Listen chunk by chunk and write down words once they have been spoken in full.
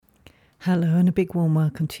Hello and a big warm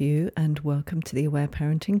welcome to you and welcome to the Aware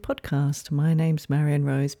Parenting Podcast. My name's Marion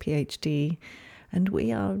Rose, PhD, and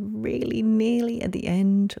we are really nearly at the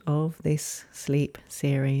end of this sleep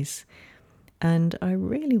series. And I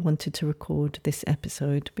really wanted to record this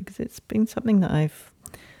episode because it's been something that I've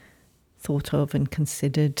thought of and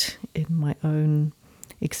considered in my own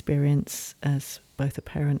experience as both a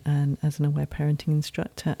parent and as an aware parenting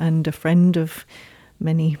instructor and a friend of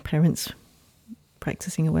many parents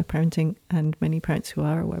practicing aware parenting and many parents who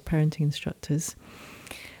are aware parenting instructors.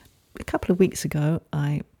 A couple of weeks ago,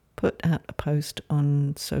 I put out a post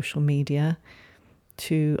on social media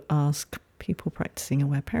to ask people practicing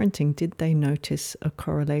aware parenting, did they notice a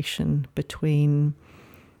correlation between,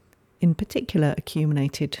 in particular,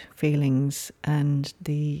 accumulated feelings and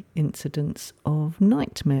the incidence of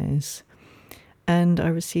nightmares? And I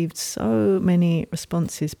received so many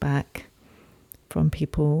responses back from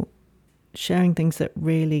people sharing things that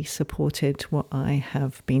really supported what I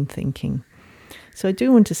have been thinking. So I do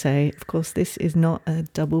want to say, of course, this is not a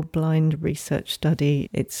double-blind research study.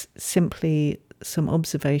 It's simply some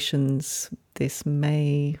observations. This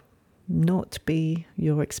may not be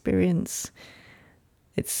your experience.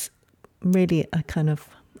 It's really a kind of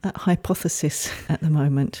a hypothesis at the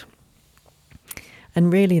moment.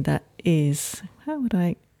 And really that is, how would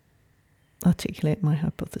I articulate my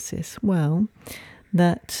hypothesis? Well,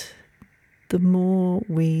 that the more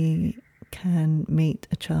we can meet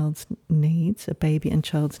a child's needs, a baby and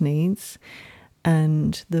child's needs,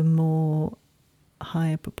 and the more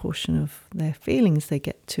higher proportion of their feelings they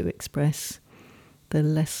get to express, the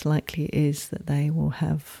less likely it is that they will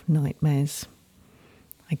have nightmares.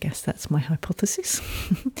 I guess that's my hypothesis.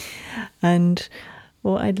 And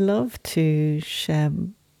what I'd love to share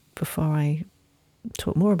before I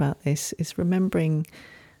talk more about this is remembering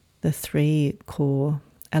the three core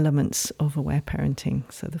elements of aware parenting.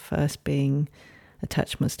 So the first being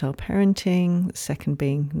attachment style parenting, the second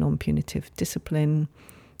being non-punitive discipline,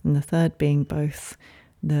 and the third being both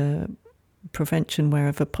the prevention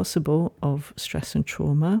wherever possible of stress and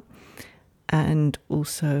trauma, and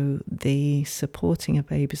also the supporting of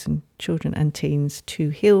babies and children and teens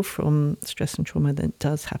to heal from stress and trauma that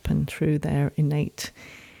does happen through their innate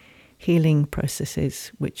healing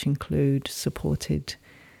processes, which include supported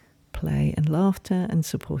play and laughter and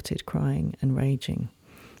supported crying and raging.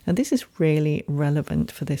 And this is really relevant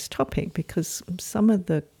for this topic because some of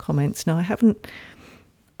the comments, now I haven't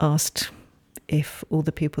asked if all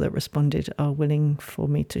the people that responded are willing for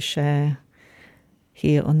me to share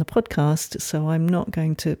here on the podcast, so I'm not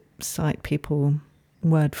going to cite people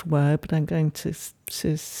word for word, but I'm going to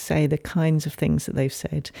say the kinds of things that they've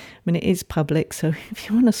said. I mean, it is public, so if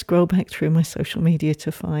you want to scroll back through my social media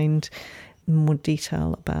to find more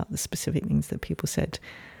detail about the specific things that people said,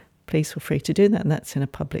 please feel free to do that. And that's in a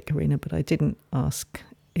public arena, but I didn't ask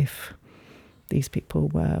if these people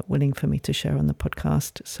were willing for me to share on the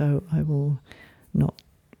podcast, so I will not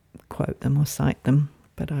quote them or cite them,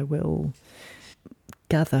 but I will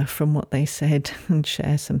gather from what they said and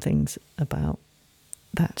share some things about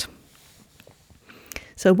that.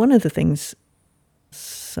 So one of the things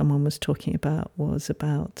someone was talking about was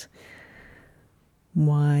about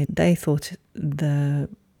why they thought the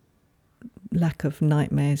lack of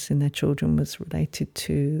nightmares in their children was related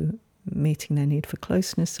to meeting their need for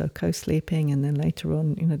closeness, so co-sleeping, and then later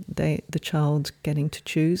on, the child getting to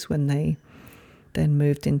choose when they then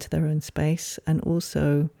moved into their own space, and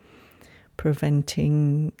also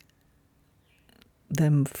preventing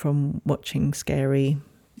them from watching scary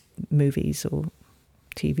movies or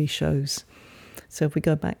TV shows. So if we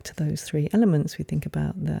go back to those three elements, we think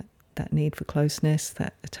about that need for closeness,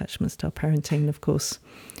 that attachment style parenting. Of course,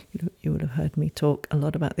 you would have heard me talk a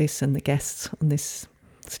lot about this, and the guests on this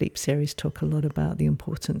sleep series talk a lot about the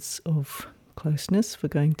importance of closeness for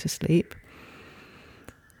going to sleep.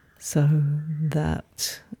 So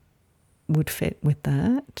that would fit with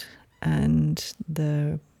that. And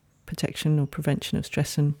the protection or prevention of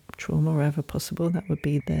stress and trauma wherever possible, that would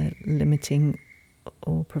be the limiting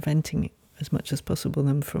or preventing as much as possible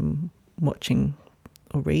them from watching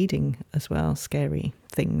or reading as well scary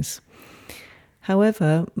things.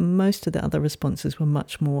 However, most of the other responses were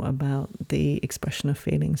much more about the expression of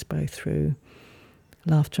feelings, both through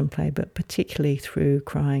laughter and play, but particularly through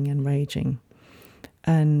crying and raging,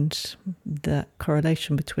 and the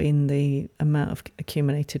correlation between the amount of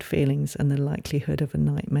accumulated feelings and the likelihood of a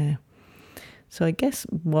nightmare. So I guess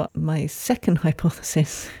what my second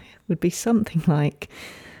hypothesis would be something like,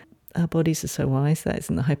 our bodies are so wise, that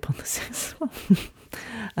isn't the hypothesis.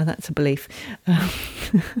 And that's a belief,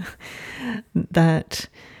 that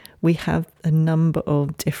we have a number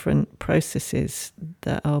of different processes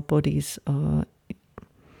that our bodies are,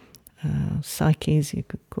 psyches you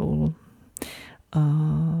could call,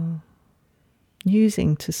 are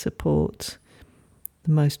using to support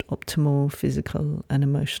the most optimal physical and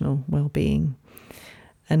emotional well-being.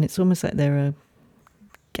 And it's almost like there are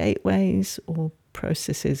gateways or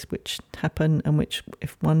processes which happen, and which,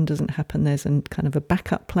 if one doesn't happen, there's a kind of a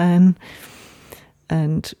backup plan.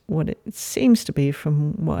 And what it seems to be,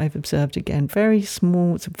 from what I've observed, again, it's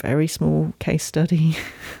a very small case study,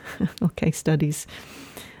 or case studies,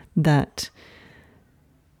 that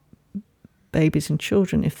babies and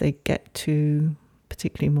children, if they get to,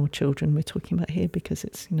 particularly more children we're talking about here, because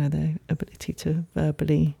it's, their ability to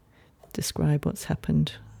verbally describe what's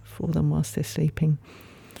happened for them whilst they're sleeping.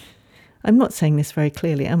 I'm not saying this very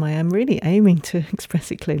clearly, am I? I'm really aiming to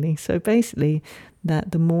express it clearly. So basically,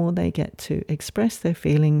 that the more they get to express their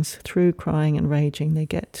feelings through crying and raging, they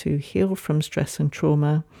get to heal from stress and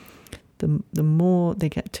trauma. The more they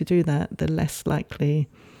get to do that, the less likely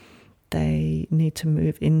they need to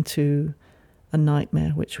move into a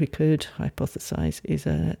nightmare, which we could hypothesize is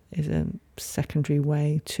a secondary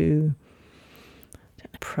way to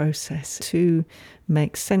process, to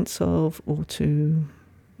make sense of, or to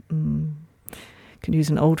could use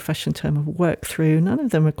an old-fashioned term of work through. None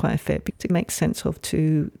of them are quite a fit, but to make sense of,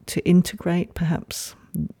 to integrate perhaps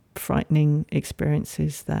frightening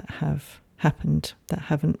experiences that have happened, that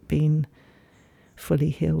haven't been fully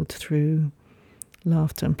healed through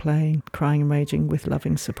laughter and play, crying and raging with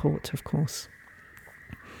loving support, of course.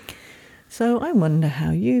 So I wonder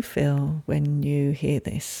how you feel when you hear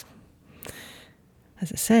this.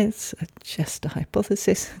 As I say, it's just a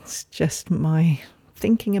hypothesis. It's just my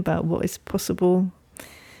thinking about what is possible.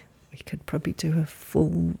 We could probably do a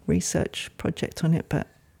full research project on it, but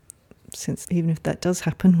since even if that does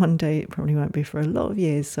happen one day, it probably won't be for a lot of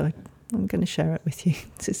years. So I'm going to share it with you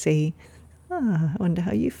to see, I wonder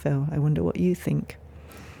how you feel. I wonder what you think.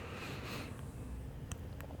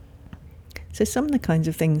 So some of the kinds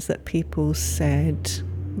of things that people said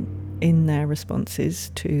in their responses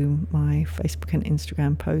to my Facebook and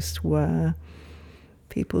Instagram posts were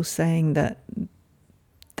people saying that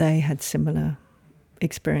they had similar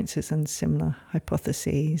experiences and similar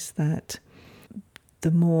hypotheses, that the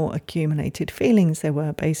more accumulated feelings there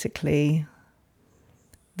were, basically,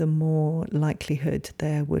 the more likelihood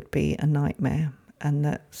there would be a nightmare. And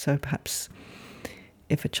that, so perhaps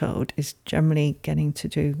if a child is generally getting to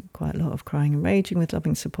do quite a lot of crying and raging with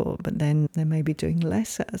loving support, but then they may be doing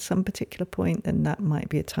less at some particular point, then that might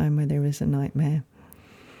be a time where there is a nightmare.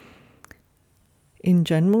 In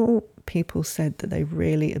general, people said that they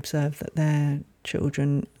really observed that their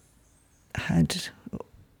children had,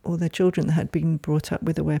 or their children that had been brought up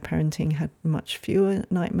with aware parenting had much fewer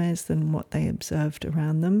nightmares than what they observed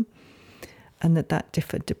around them, and that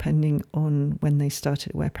differed depending on when they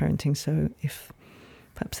started aware parenting. So if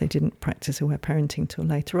perhaps they didn't practice aware parenting till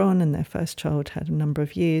later on, and their first child had a number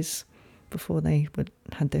of years before they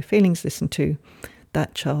had their feelings listened to,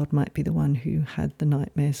 that child might be the one who had the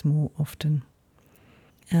nightmares more often.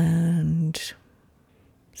 And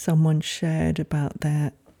someone shared about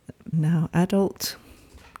their now adult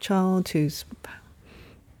child who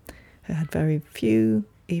had very few,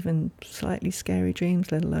 even slightly scary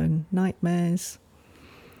dreams, let alone nightmares.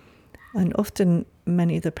 And often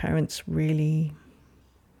many of the parents really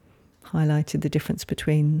highlighted the difference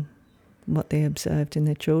between what they observed in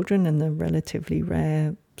their children and the relatively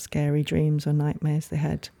rare scary dreams or nightmares they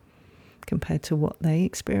had compared to what they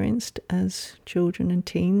experienced as children and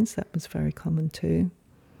teens. That was very common too.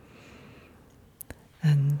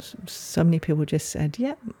 And so many people just said,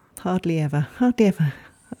 hardly ever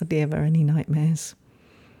any nightmares.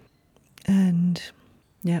 And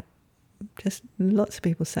just lots of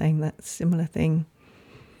people saying that similar thing,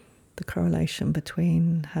 the correlation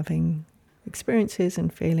between having experiences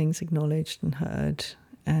and feelings acknowledged and heard,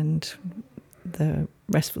 and the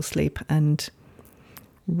restful sleep and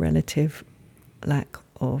relative lack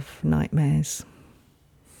of nightmares.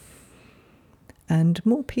 And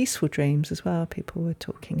more peaceful dreams as well. People were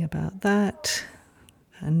talking about that.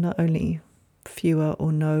 And not only fewer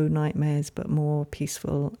or no nightmares, but more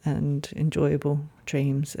peaceful and enjoyable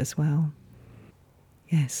dreams as well.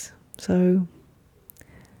 Yes, so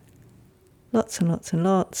lots and lots and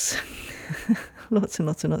lots, lots and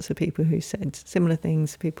lots and lots of people who said similar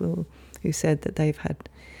things, people who said that they've had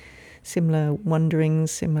similar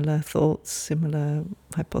wonderings, similar thoughts, similar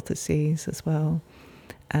hypotheses as well.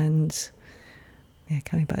 And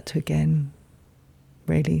coming back to, again,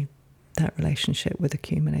 really that relationship with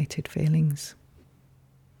accumulated feelings.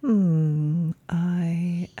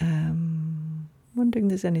 I am wondering if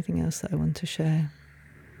there's anything else that I want to share.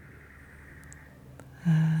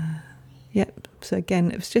 Yep. So again,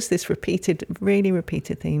 it was just this really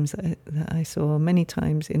repeated themes that I saw many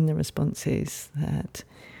times in the responses, that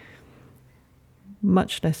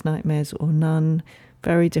much less nightmares or none,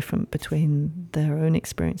 very different between their own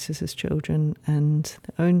experiences as children and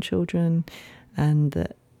their own children, and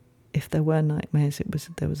that if there were nightmares,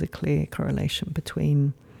 there was a clear correlation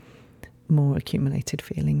between more accumulated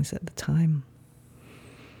feelings at the time.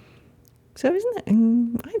 So isn't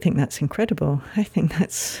it? I think that's incredible. I think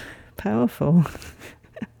that's powerful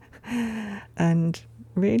and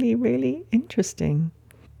really, really interesting.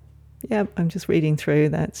 Yeah, I'm just reading through.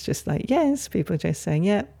 That's just like, yes, people just saying,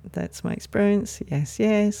 yep, that's my experience. Yes,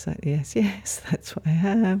 yes, yes, yes, that's what I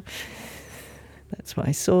have. That's what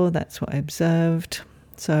I saw. That's what I observed.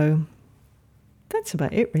 So that's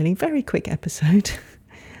about it, really. Very quick episode.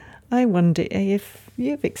 I wonder if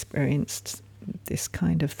you've experienced this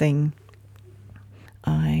kind of thing.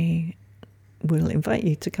 I will invite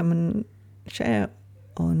you to come and share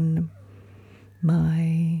on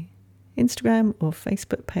my Instagram or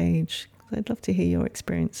Facebook page. I'd love to hear your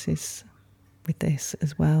experiences with this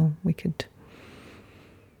as well. We could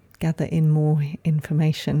gather in more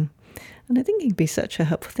information. And I think it'd be such a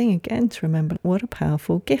helpful thing, again, to remember what a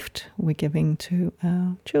powerful gift we're giving to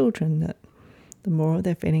our children, that the more of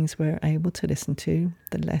their feelings we're able to listen to,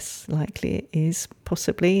 the less likely it is,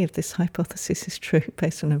 possibly, if this hypothesis is true,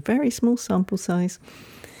 based on a very small sample size,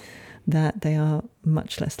 that they are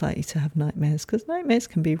much less likely to have nightmares, because nightmares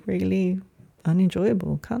can be really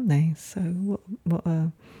unenjoyable, can't they? So what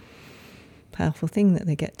a powerful thing that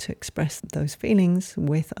they get to express those feelings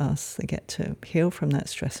with us. They get to heal from that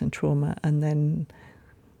stress and trauma, and then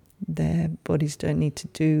their bodies don't need to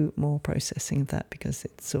do more processing of that because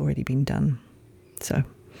it's already been done. So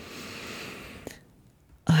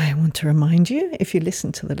I want to remind you, if you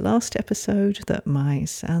listened to the last episode, that my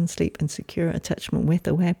Sound Sleep and Secure Attachment with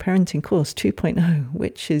Aware Parenting course 2.0,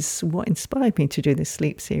 which is what inspired me to do this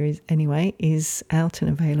sleep series anyway, is out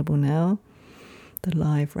and available now. The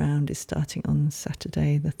live round is starting on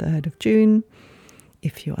Saturday, the 3rd of June.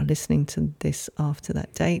 If you are listening to this after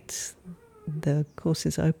that date, the course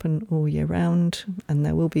is open all year round, and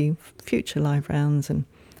there will be future live rounds, and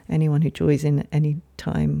anyone who joins in at any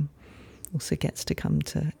time also gets to come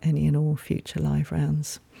to any and all future live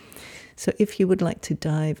rounds. So if you would like to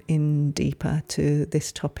dive in deeper to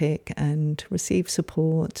this topic and receive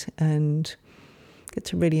support and get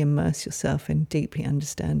to really immerse yourself in deeply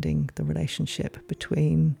understanding the relationship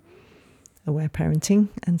between aware parenting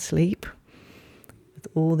and sleep, with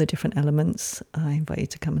all the different elements, I invite you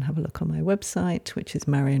to come and have a look on my website, which is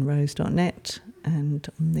marianrose.net, and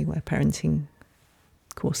on the Aware Parenting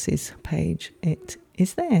courses page, it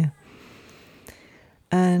is there.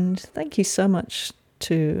 And thank you so much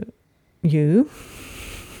to you.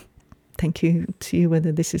 Thank you to you,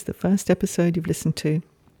 whether this is the first episode you've listened to.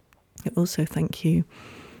 Also, thank you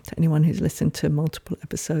to anyone who's listened to multiple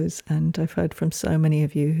episodes. And I've heard from so many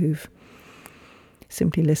of you who've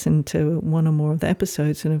simply listened to one or more of the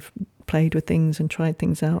episodes and have played with things and tried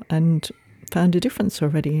things out and found a difference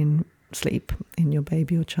already in sleep in your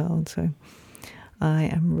baby or child. So I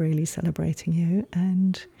am really celebrating you,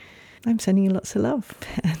 and I'm sending you lots of love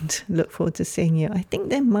and look forward to seeing you. I think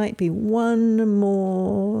there might be one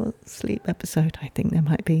more sleep episode. I think there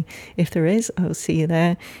might be. If there is, I'll see you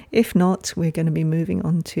there. If not, we're going to be moving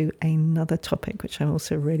on to another topic, which I'm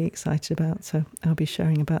also really excited about. So I'll be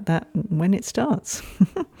sharing about that when it starts.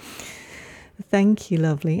 Thank you,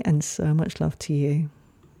 lovely, and so much love to you.